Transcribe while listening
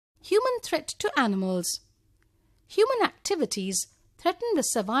Human threat to animals. Human activities threaten the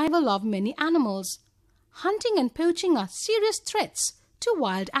survival of many animals. Hunting and poaching are serious threats to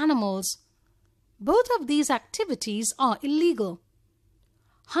wild animals. Both of these activities are illegal.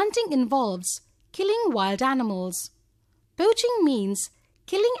 Hunting involves killing wild animals. Poaching means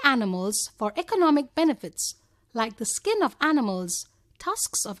killing animals for economic benefits like the skin of animals,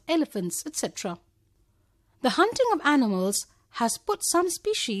 tusks of elephants, etc. The hunting of animals has put some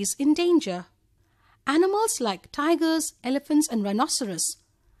species in danger. Animals like tigers, elephants, and rhinoceros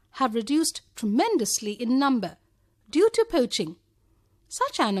have reduced tremendously in number due to poaching.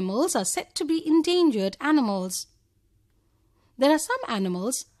 Such animals are said to be endangered animals. There are some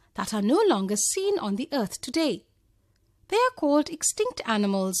animals that are no longer seen on the earth today. They are called extinct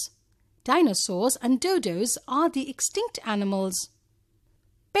animals. Dinosaurs and dodos are the extinct animals.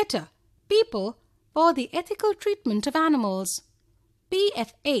 PETA, People for the Ethical Treatment of Animals.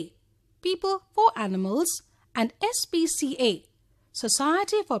 PFA, People for Animals, and SPCA,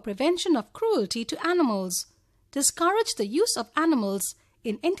 Society for Prevention of Cruelty to Animals, discourage the use of animals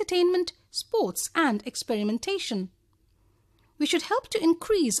in entertainment, sports, and experimentation. We should help to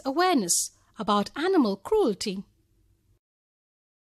increase awareness about animal cruelty.